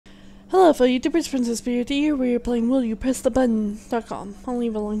Hello, fellow YouTubers, Princess Beauty here, where you're playing Will You Press the Button.com. I'll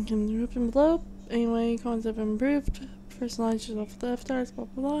leave a link in the description below. Anyway, comments have improved, personalized off the F-stars, blah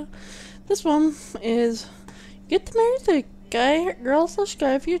blah blah. This one is, get to marry the guy, girl slash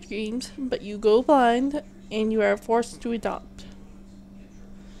guy of your dreams, but you go blind, and you are forced to adopt.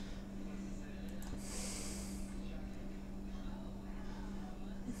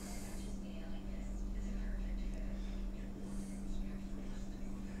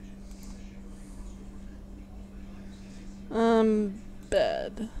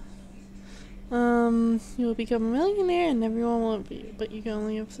 Bad. You will become a millionaire and everyone will love you, but you can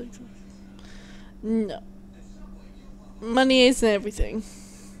only have 6. No. Money isn't everything.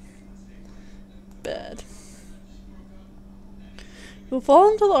 Bad. You will fall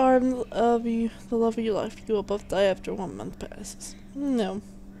into the arms of the love of your life. You will both die after 1 month passes. No.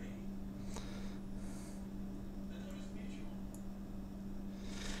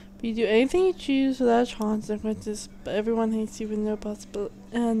 But you do anything you choose without consequences, but everyone hates you with no possibility.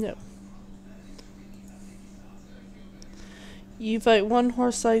 No. You fight 1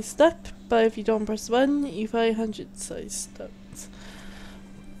 horse-sized duck, but if you don't press the button, you fight 100-sized ducks.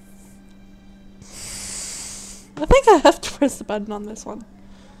 I think I have to press the button on this one.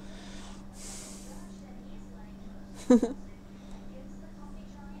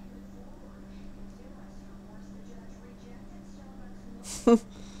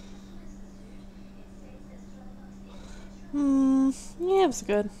 Yeah, it's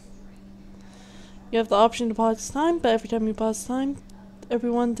good. You have the option to pause time, but every time you pause time,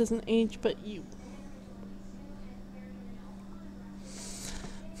 everyone doesn't age but you.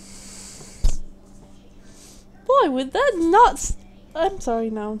 Boy, would that not I'm sorry,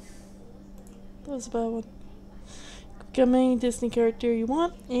 no. That was a bad one. Become any Disney character you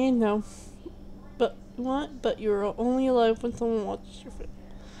want, and no. But you want, but you're only alive when someone watches your film.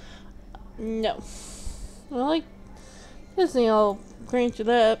 No. Well, like Disney, I'll grant you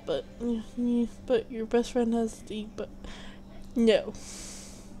that, but your best friend has the but no.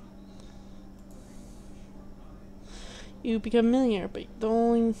 You become a millionaire, but the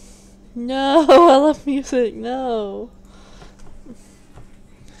only no. I love music. No. You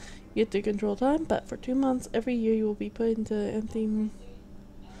get to control time, but for 2 months every year you will be put into empty.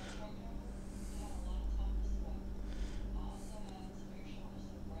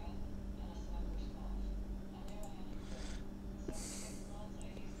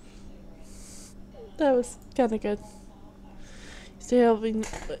 That was kind of good. Stay helping,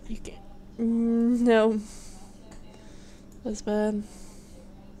 but you can't. No. That's bad.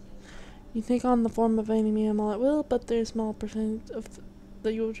 You take on the form of any mammal at will, but there's a small percentage of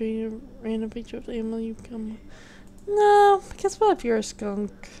that you will train a random feature of the animal you become. No, guess what if you're a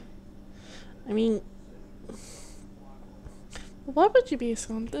skunk? I mean, why would you be a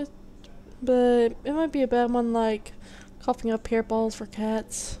skunk? But it might be a bad one, like coughing up hairballs for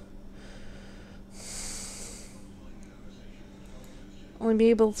cats. Only be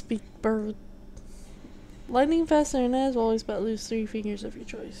able to speak bird. Lightning fast internet is always but lose 3 fingers of your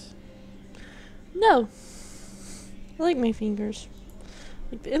choice. No. I like my fingers.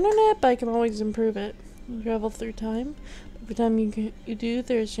 Like the internet, but I can always improve it. You travel through time. Every time you do,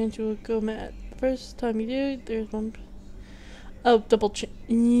 there's a chance you will go mad. The first time you do, there's one. Oh, double chance.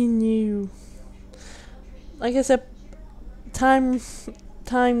 No. Like I said, time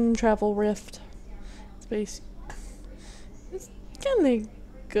travel rift. Space. It's kinda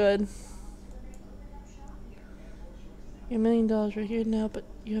good. $1 million right here now, but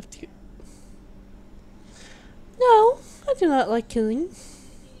you have to. No, I do not like killing.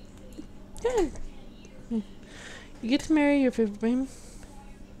 Yeah. You get to marry your favorite baby.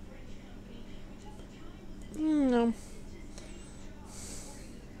 No.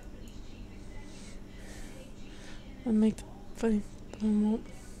 I'll make the funny, but I won't.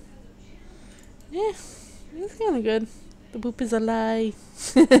 Yeah, it's kind of good. The poop is a lie.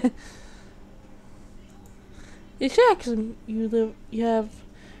 It's actually you have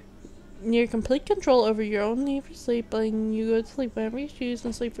near complete control over your own need for sleep, letting you go to sleep whenever you choose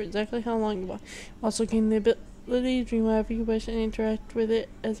and sleep for exactly how long you want. Also gain the ability to dream whatever you wish and interact with it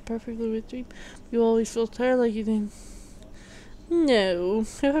as a perfectly lucid dream. You always feel tired like you did. No.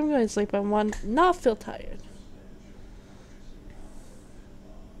 If I'm going to sleep, I want to not feel tired.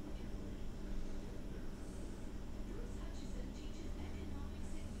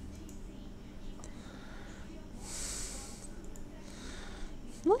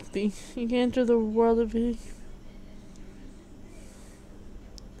 Lucky. You can enter the world of it.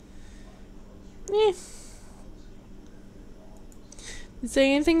 Yeah. Didn't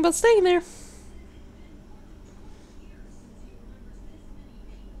say anything about staying there.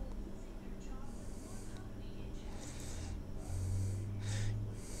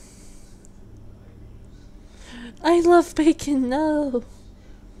 I love bacon. No.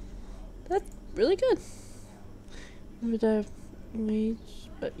 That's really good. You would have age,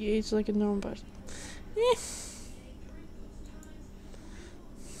 but you age like a normal person. Eh.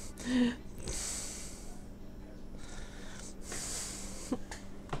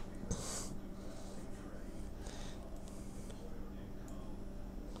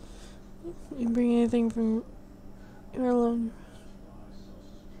 You bring anything from you're alone.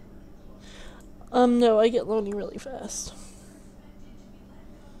 No, I get lonely really fast.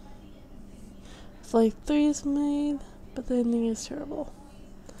 Flight 3 is made, but the ending is terrible.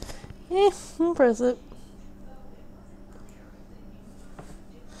 I'll press it.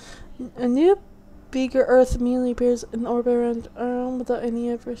 A new bigger Earth immediately appears in orbit around Earth without any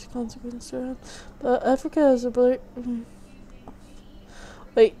adverse consequences around. But Africa has a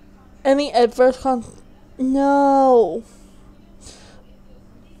wait, any adverse no.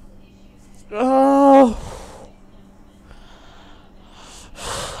 Oh.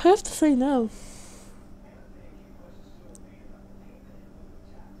 I have to say no.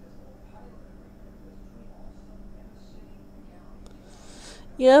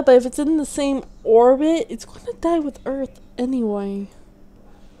 Yeah, but if it's in the same orbit, it's gonna die with Earth anyway.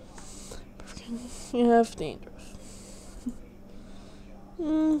 Yeah, it's dangerous.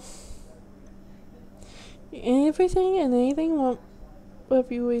 Everything and anything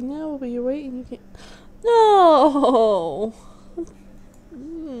whatever you wait now will be your weight and you can't. No!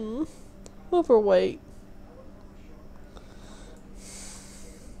 Overweight.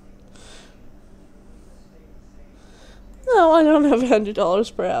 No, I don't have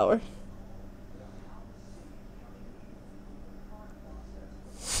 $100 per hour.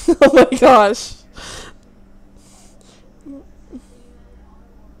 Oh my gosh.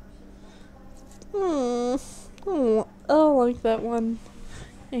 Oh, I don't like that one.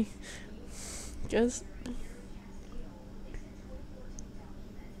 Hey, guess.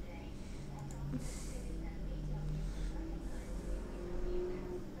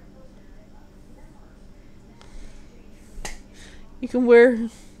 You can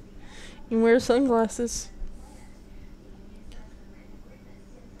wear sunglasses.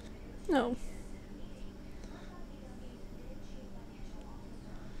 No.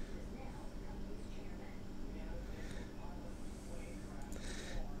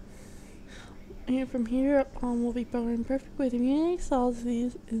 And from here on, we'll be powering perfect with immunity, solves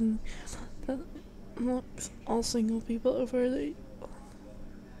these, and that looks all single people over the.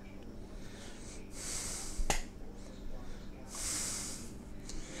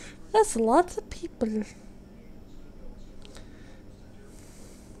 That's lots of people.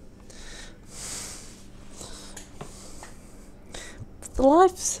 The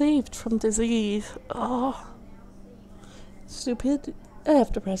life saved from disease. Oh, stupid. I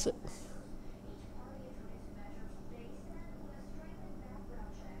have to press it.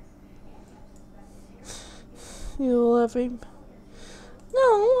 You love him. No,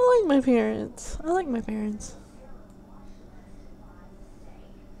 I like my parents. I like my parents.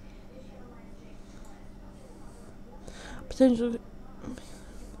 Potentially.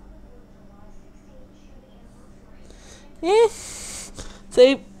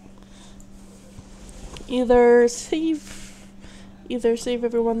 Save. Either save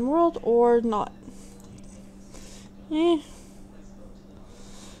everyone in the world or not. I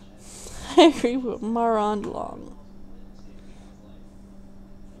agree with Maron Long.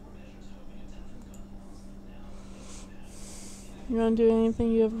 You wanna do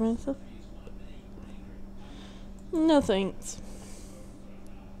anything you ever mess up? No thanks.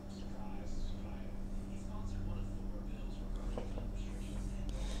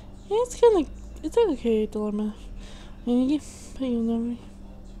 It's okay, dilemma. You know me.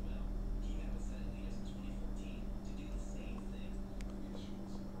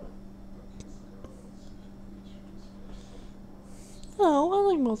 Oh, I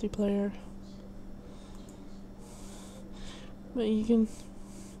like multiplayer. But you can.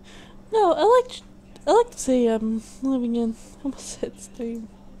 No, I like to say I'm living in. I almost said Steam.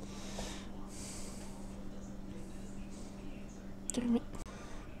 Damn it.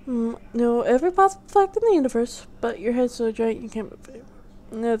 No, every possible fact in the universe, but your head's so giant you can't move it.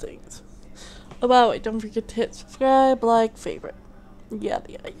 No thanks. Oh, by the way, don't forget to hit subscribe, like, favorite.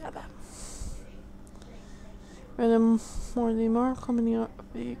 Yada yada yada. More comedy art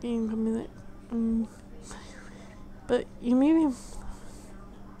video game coming but you maybe.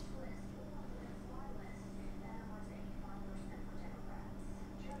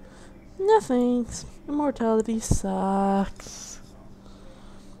 No thanks. Immortality sucks.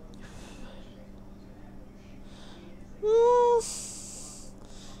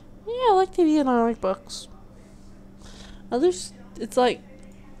 Yeah, I like TV and I like books. Others, it's like,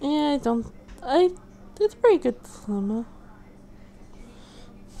 yeah, it's a pretty good dilemma.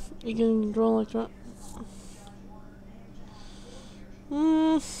 You can control electron.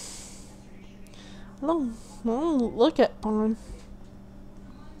 I don't look at porn.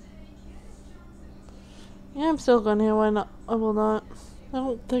 Yeah, I'm still gonna hear why not. I will not. I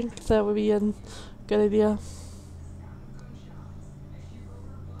don't think that would be a good idea.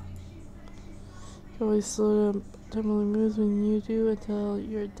 You always slow down terminally moves when you do until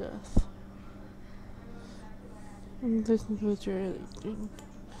your death. And listen to what you're doing.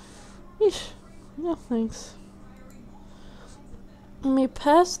 Yeesh. No thanks. You may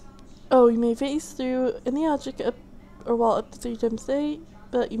you may phase through any object up or wall up to 3 times a day,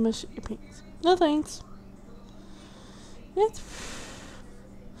 but you must shoot your paints. No thanks.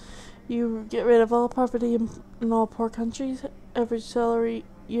 You get rid of all poverty in all poor countries. Average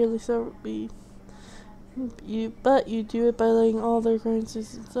yearly salary would be but you do it by letting all their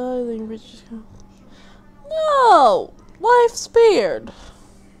currencies inside, letting riches come. No! Life spared!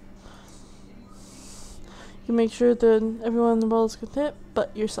 You make sure that everyone in the world is content,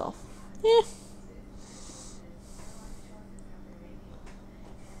 but yourself. Yeah.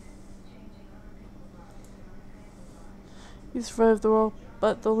 You survive the world,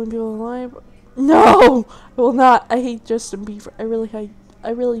 but the only people alive. No! I will not. I hate Justin Bieber. I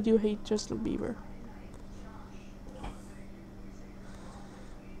really do hate Justin Bieber.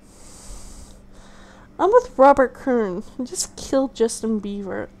 I'm with Robert Kern. He just killed Justin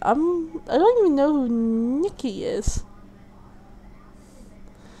Bieber. I don't even know who Nikki is.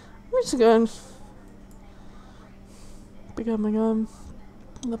 I'm just going to pick up my gun.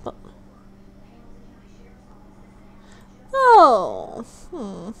 No.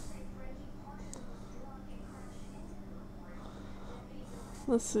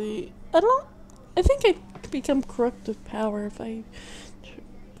 Let's see. I think I could become corrupt with power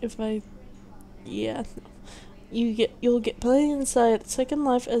if I. Yeah. You'll get playing inside Second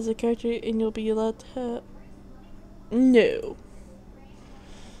Life as a character, and you'll be allowed to have. No.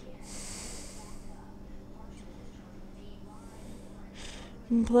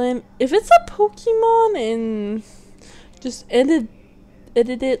 If it's a Pokemon and just edit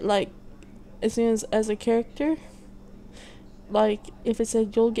it like as soon as a character, like if it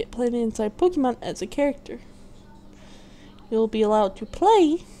said you'll get played inside Pokemon as a character, you'll be allowed to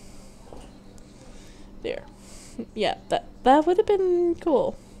play there. Yeah, that would have been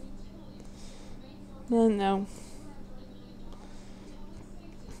cool. No.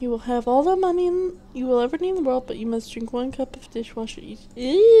 You will have all the money you will ever need in the world, but you must drink 1 cup of dishwasher each.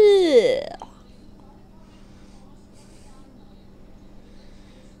 Ew.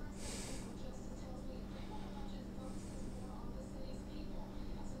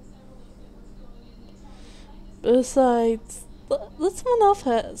 Besides, let someone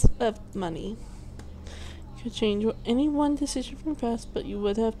else have money. You could change any one decision from the past, but you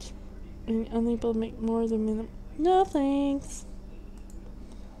would have to be unable to make more than minimum. No thanks.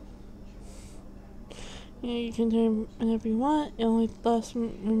 Yeah, you can turn whenever you want. It only lasts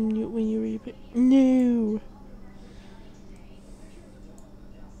when you repay. No.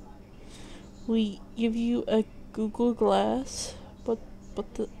 We give you a Google Glass, but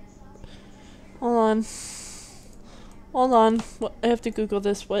the. Hold on. What? I have to Google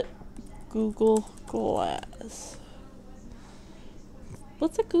this. What? Google Glass.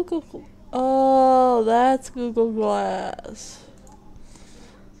 What's a Google? Oh, that's Google Glass.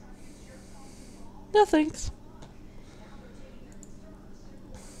 No thanks.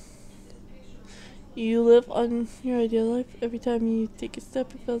 You live on your ideal life. Every time you take a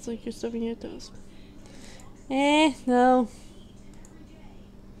step, it feels like you're stubbing your toes. No.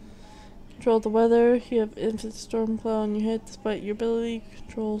 Control the weather. You have infinite storm cloud on your head despite your ability to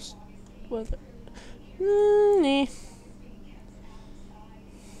control weather. Nah.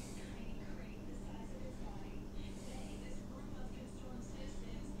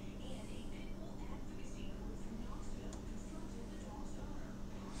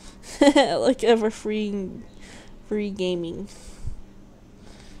 Like ever free gaming.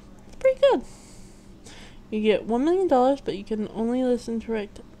 Pretty good. You get $1 million, but you can only listen to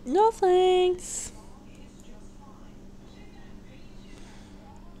right. No thanks.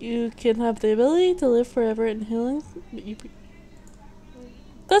 You can have the ability to live forever in healing.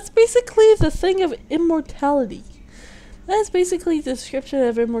 That's basically the thing of immortality. That's basically the description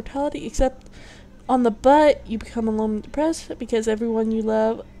of immortality, except on the butt, you become alone and depressed because everyone you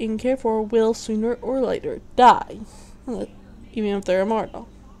love and care for will sooner or later die, even if they're immortal.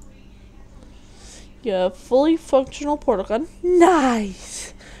 You have a fully functional portal gun.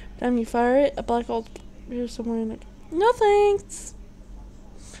 Nice! Every time you fire it, a black hole appears somewhere in it. No thanks.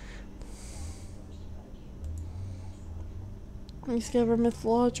 Discover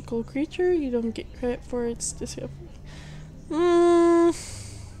mythological creature. You don't get credit for its discovery. Man,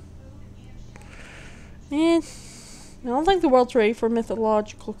 I don't think the world's ready for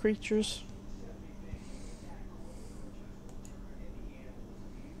mythological creatures.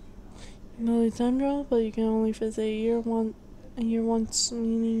 You know the time travel, but you can only visit a year once,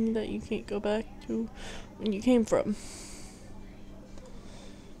 meaning that you can't go back to when you came from.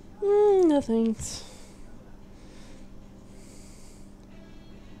 No thanks.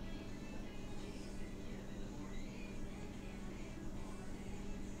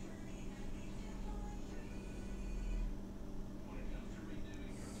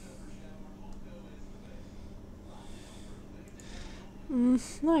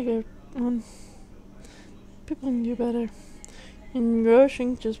 Not good. People can do better. And grow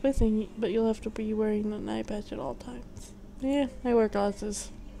shrink just by thinking, but you'll have to be wearing an eye patch at all times. Yeah, I wear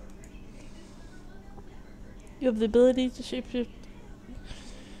glasses. You have the ability to shapeshift.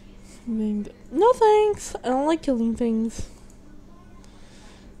 No thanks. I don't like killing things.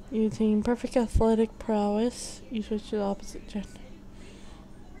 You attain perfect athletic prowess. You switch to the opposite gender.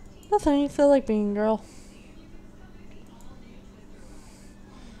 No thanks. I like being a girl.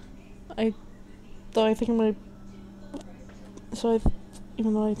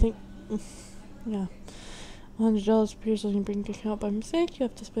 Even though I think, yeah. $100 appears on your bank account by mistake. You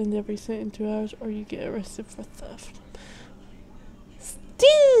have to spend every cent in 2 hours or you get arrested for theft.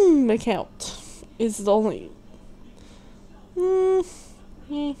 Steam account is the only.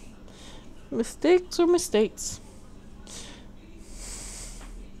 Mistakes are mistakes.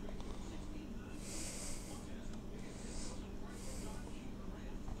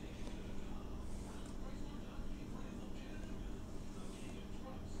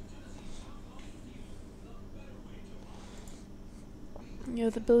 You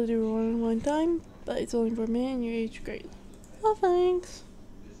have the ability to rewind one time, but it's only for a minute and you age greatly. Oh, thanks.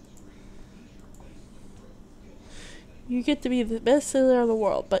 You get to be the best sailor in the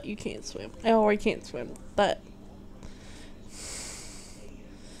world, but you can't swim. I already can't swim, but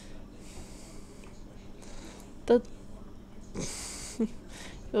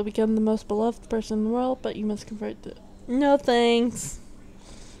you'll become the most beloved person in the world, but you must convert to. No thanks.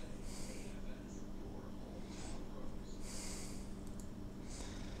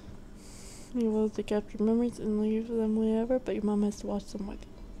 You're able to capture memories and leave them wherever, but your mom has to watch them with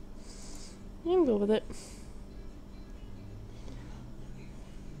you. You can go with it.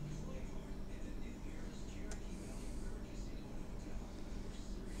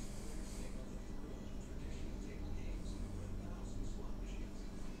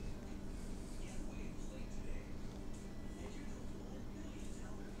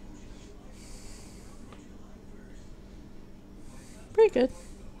 Pretty good.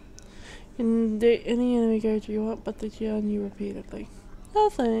 You can date any enemy character you want, but they cheat on you repeatedly. No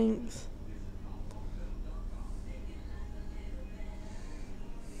thanks.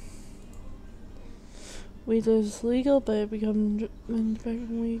 Weed is legal, but it becomes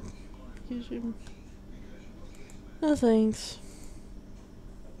manufacturing weed. No thanks.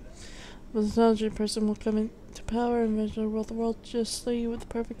 But the intelligent person will come into power and eventually rule the world just so you with the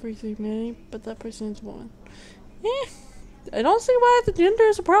perfect race of humanity, but that person is a woman. I don't see why the gender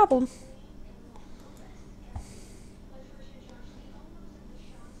is a problem.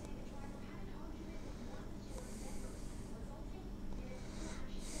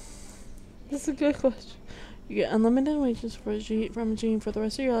 This is a good question. You get unlimited wages from a gene for the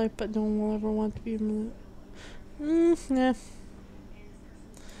rest of your life, but no one will ever want to be nah.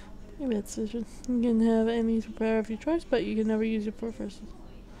 Maybe that's a decision. You can have any superpower of your choice, but you can never use it for a person.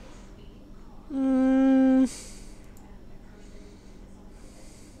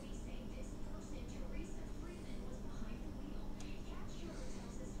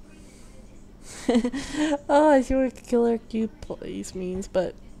 Oh, I see what Killer Cube Plays means,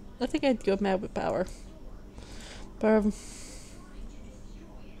 but I think I'd go mad with power.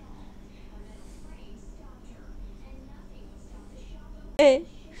 Hey,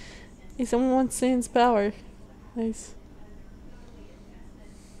 someone wants Sans power. Nice.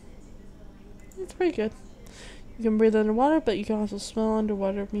 It's pretty good. You can breathe underwater, but you can also smell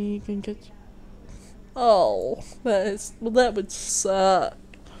underwater. Meaning you can get. Oh, that would suck.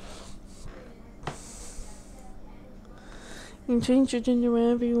 You can change your gender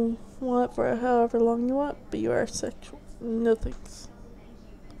whenever you want for however long you want, but you are sexual. No thanks.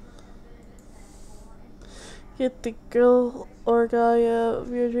 Get the girl or guy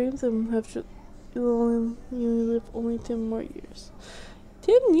of your dreams and you live only 10 more years.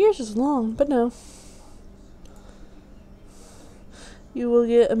 10 years is long, but no. You will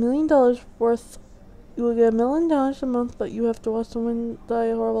get $1 million worth. You will get $1 million a month, but you have to watch someone die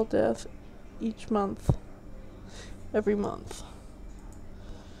a horrible death each month. Every month.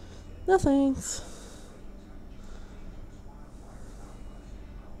 No thanks.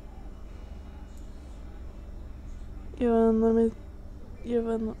 You have unlimited. You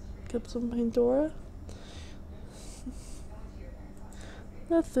have get some Pandora.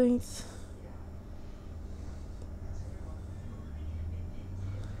 No thanks.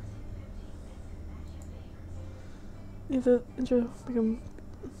 Become.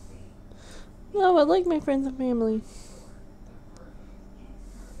 No, I like my friends and family.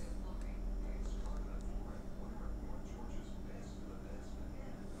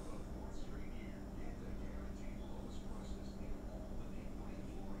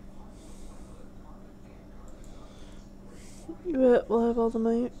 You will have all the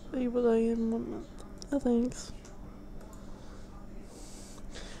money that you would like in 1 month. No thanks.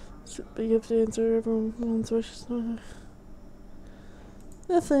 But you have to answer everyone's wishes. No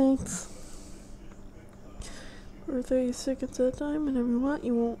thanks. For 30 seconds at a time, whenever you want.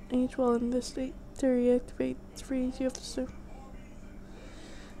 You won't age while in this state. To reactivate, it's free. You have to start.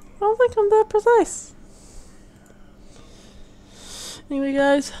 I don't think I'm that precise. Anyway,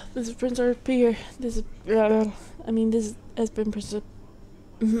 guys, this is Prince RP here. This has been Princess.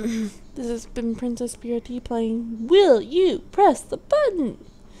 This has been Princess BRT playing Will You Press the Button?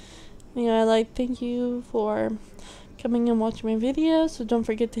 Anyway, thank you for coming and watching my videos. So don't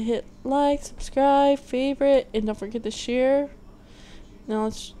forget to hit like, subscribe, favorite, and don't forget to share.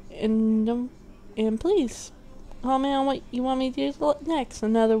 And please comment on what you want me to do next.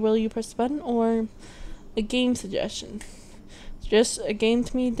 Another Will You Press the Button or a game suggestion. Just a game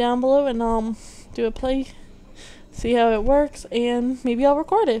to me down below, and I'll do a play, see how it works, and maybe I'll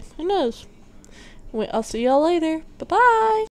record it. Who knows? I'll see y'all later. Bye bye.